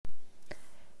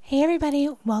Hey everybody,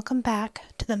 welcome back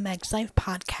to the Meg's Life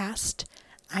podcast.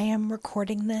 I am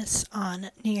recording this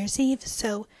on New Year's Eve,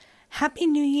 so Happy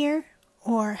New Year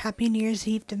or Happy New Year's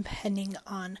Eve depending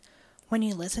on when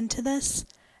you listen to this.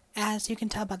 As you can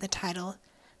tell by the title,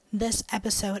 this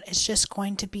episode is just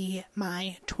going to be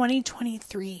my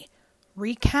 2023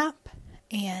 recap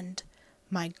and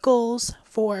my goals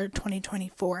for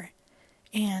 2024.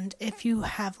 And if you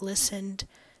have listened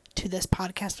to this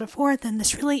podcast before, then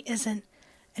this really isn't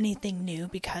anything new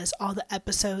because all the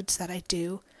episodes that I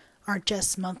do are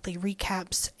just monthly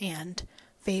recaps and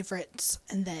favorites,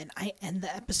 and then I end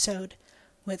the episode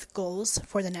with goals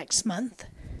for the next month.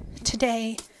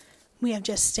 Today we have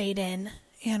just stayed in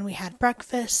and we had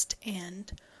breakfast and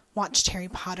watched Harry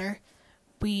Potter.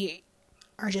 We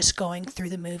are just going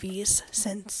through the movies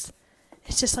since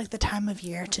it's just like the time of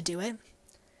year to do it.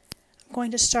 I'm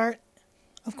going to start,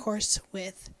 of course,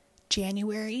 with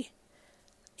January.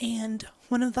 And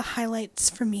one of the highlights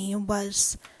for me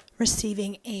was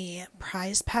receiving a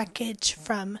prize package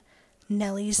from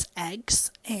Nellie's Eggs,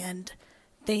 and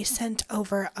they sent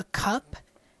over a cup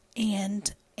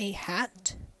and a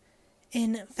hat.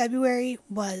 In February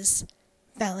was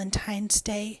Valentine's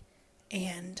Day,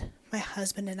 and my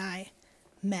husband and I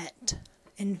met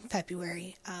in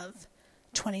February of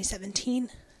 2017,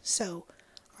 so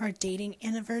our dating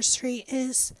anniversary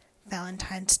is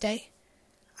Valentine's Day.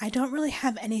 I don't really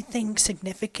have anything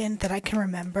significant that I can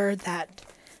remember that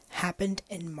happened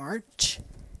in March.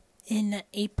 In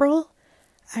April,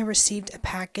 I received a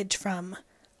package from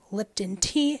Lipton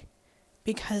Tea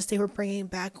because they were bringing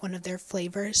back one of their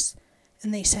flavors,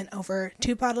 and they sent over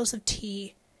 2 bottles of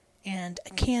tea and a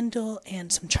candle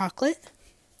and some chocolate.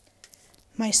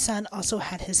 My son also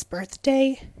had his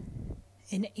birthday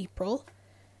in April,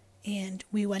 and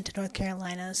we went to North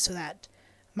Carolina so that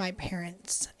my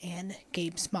parents and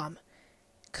Gabe's mom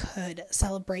could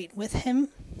celebrate with him,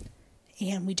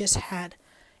 and we just had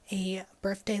a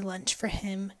birthday lunch for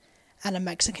him at a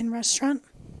Mexican restaurant.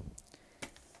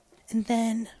 And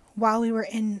then while we were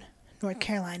in North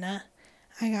Carolina,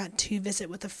 I got to visit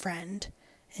with a friend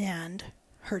and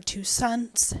her 2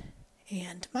 sons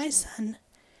and my son,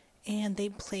 and they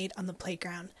played on the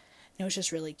playground, and it was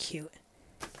just really cute.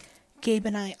 Gabe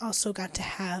and I also got to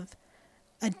have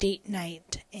a date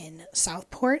night in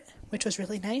Southport, which was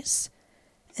really nice.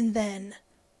 And then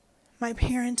my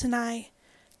parents and I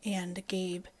and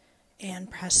Gabe and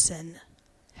Preston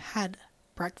had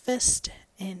breakfast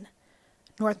in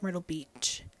North Myrtle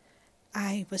Beach.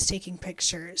 I was taking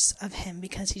pictures of him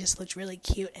because he just looked really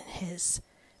cute in his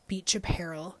beach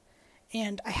apparel.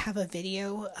 And I have a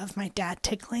video of my dad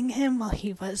tickling him while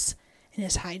he was in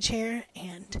his high chair.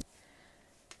 And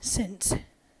since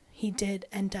he did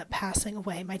end up passing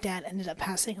away, my dad ended up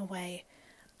passing away,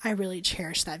 I really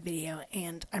cherish that video,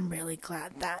 and I'm really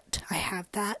glad that I have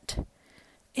that.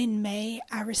 In May,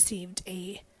 I received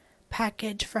a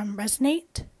package from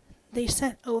Resonate. They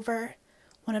sent over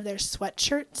one of their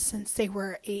sweatshirts since they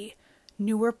were a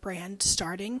newer brand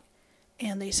starting,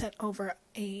 and they sent over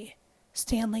a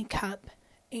Stanley Cup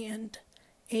and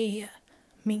a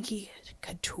Minky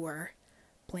Couture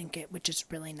blanket, which is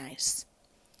really nice.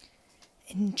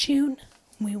 In June,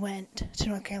 we went to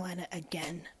North Carolina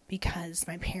again because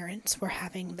my parents were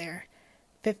having their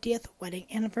 50th wedding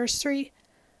anniversary.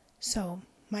 So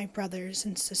my brothers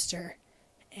and sister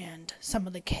and some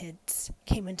of the kids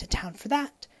came into town for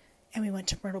that, and we went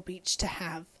to Myrtle Beach to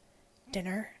have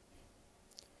dinner.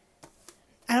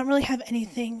 I don't really have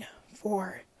anything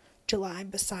for July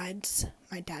besides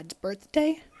my dad's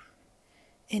birthday.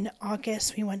 In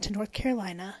August, we went to North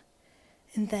Carolina,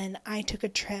 and then I took a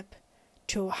trip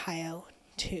to Ohio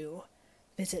to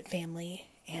visit family,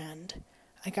 and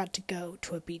I got to go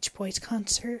to a Beach Boys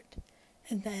concert,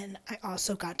 and then I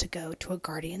also got to go to a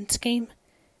Guardians game,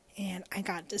 and I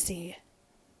got to see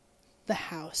the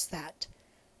house that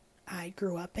I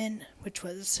grew up in, which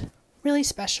was really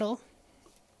special.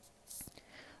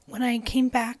 When I came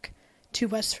back to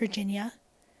West Virginia,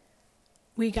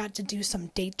 we got to do some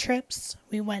day trips.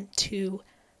 We went to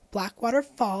Blackwater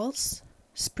Falls,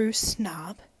 Spruce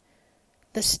Knob,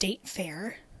 the State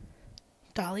Fair,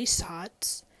 Dolly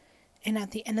Sots, and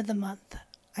at the end of the month,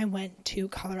 I went to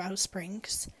Colorado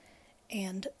Springs,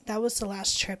 and that was the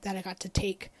last trip that I got to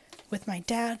take with my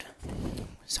dad,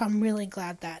 so I'm really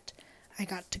glad that I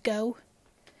got to go.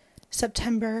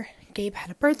 September, Gabe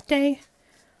had a birthday.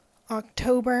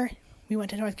 October, we went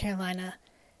to North Carolina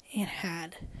and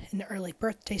had an early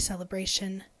birthday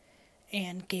celebration,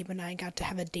 and Gabe and I got to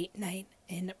have a date night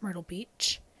in Myrtle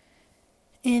Beach.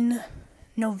 In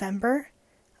November,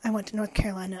 I went to North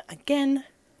Carolina again.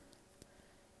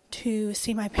 to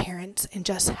see my parents and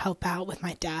just help out with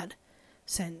my dad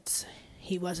since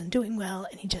he wasn't doing well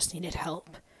and he just needed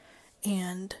help.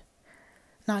 And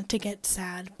not to get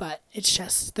sad, but it's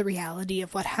just the reality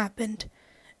of what happened.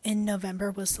 In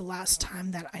November was the last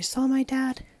time that I saw my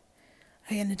dad.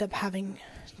 I ended up having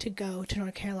to go to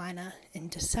North Carolina in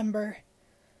December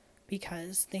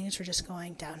because things were just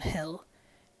going downhill.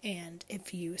 And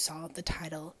if you saw the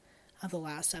title of the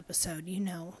last episode, you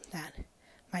know that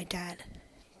my dad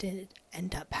did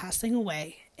end up passing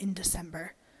away in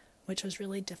December, which was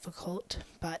really difficult,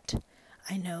 but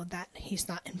I know that he's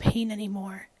not in pain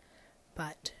anymore.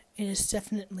 But it has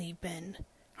definitely been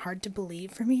hard to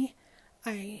believe for me.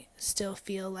 I still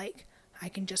feel like I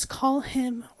can just call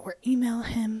him or email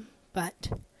him,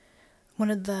 but one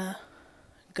of the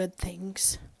good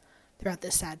things throughout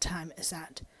this sad time is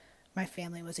that my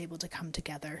family was able to come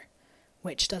together,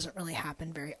 which doesn't really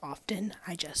happen very often.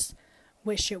 I just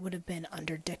wish it would have been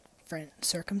under different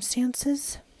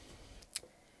circumstances.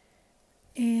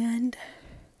 And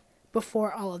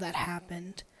before all of that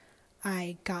happened,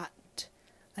 I got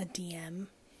a DM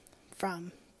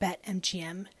from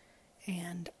BetMGM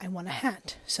and I won a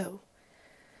hat. So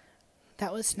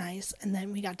that was nice. And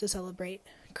then we got to celebrate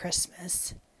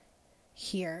Christmas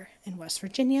here in West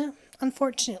Virginia.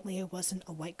 Unfortunately, it wasn't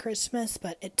a white Christmas,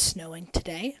 but it's snowing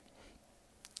today.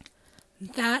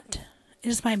 That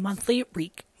is my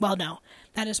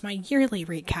that is my yearly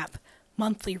recap,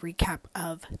 monthly recap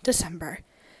of December.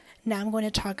 Now I'm going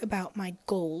to talk about my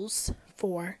goals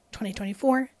for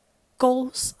 2024,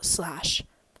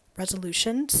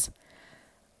 goals/resolutions.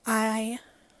 I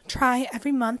try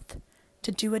every month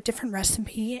to do a different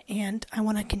recipe, and I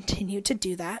want to continue to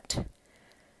do that.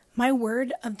 My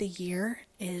word of the year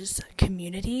is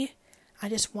community. I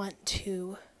just want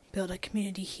to build a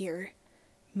community here,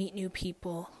 meet new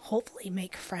people, hopefully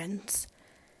make friends.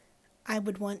 I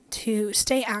would want to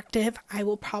stay active. I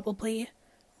will probably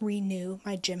renew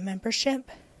my gym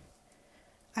membership.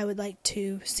 I would like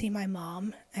to see my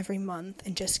mom every month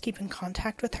and just keep in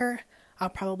contact with her. I'll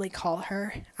probably call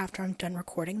her after I'm done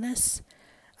recording this.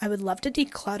 I would love to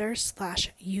declutter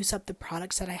 / use up the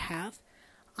products that I have.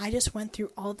 I just went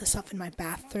through all the stuff in my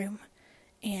bathroom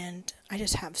and I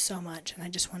just have so much and I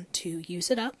just want to use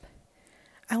it up.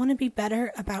 I want to be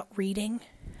better about reading.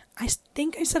 I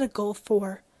think I set a goal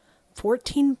for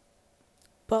 14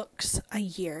 books a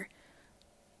year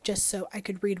just so I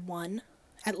could read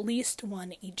at least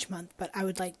one each month, but I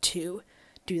would like to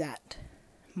do that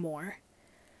more.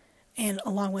 And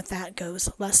along with that goes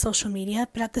less social media,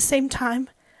 but at the same time,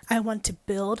 I want to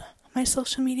build my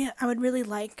social media. I would really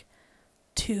like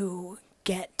to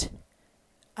get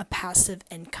a passive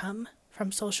income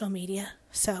from social media,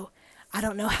 so I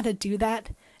don't know how to do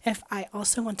that. If I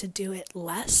also want to do it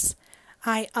less,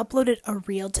 I uploaded a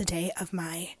reel today of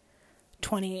my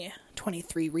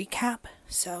 2023 recap,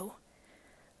 so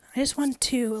I just want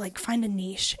to find a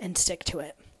niche and stick to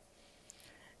it.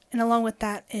 And along with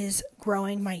that is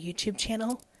growing my YouTube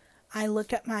channel. I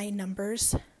looked at my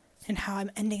numbers and how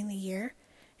I'm ending the year,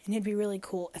 and it'd be really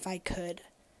cool if I could,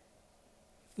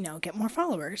 get more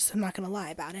followers. I'm not going to lie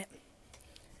about it.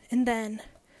 And then,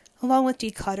 along with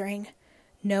decluttering,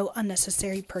 no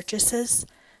unnecessary purchases.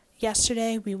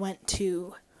 Yesterday, we went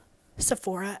to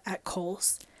Sephora at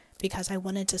Kohl's because I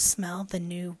wanted to smell the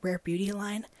new Rare Beauty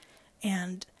line,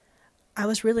 and I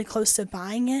was really close to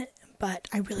buying it, but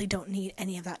I really don't need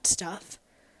any of that stuff.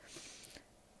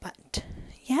 But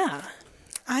yeah,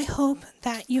 I hope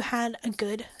that you had a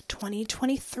good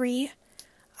 2023.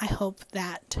 I hope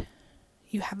that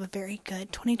you have a very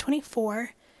good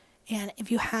 2024. And if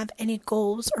you have any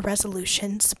goals or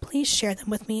resolutions, please share them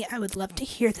with me. I would love to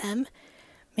hear them.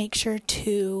 Make sure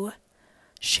to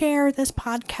share this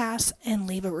podcast and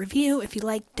leave a review if you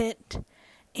liked it.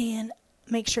 And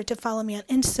make sure to follow me on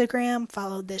Instagram,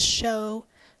 follow this show,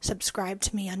 subscribe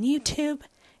to me on YouTube.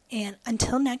 And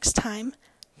until next time,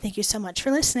 thank you so much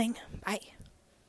for listening. Bye.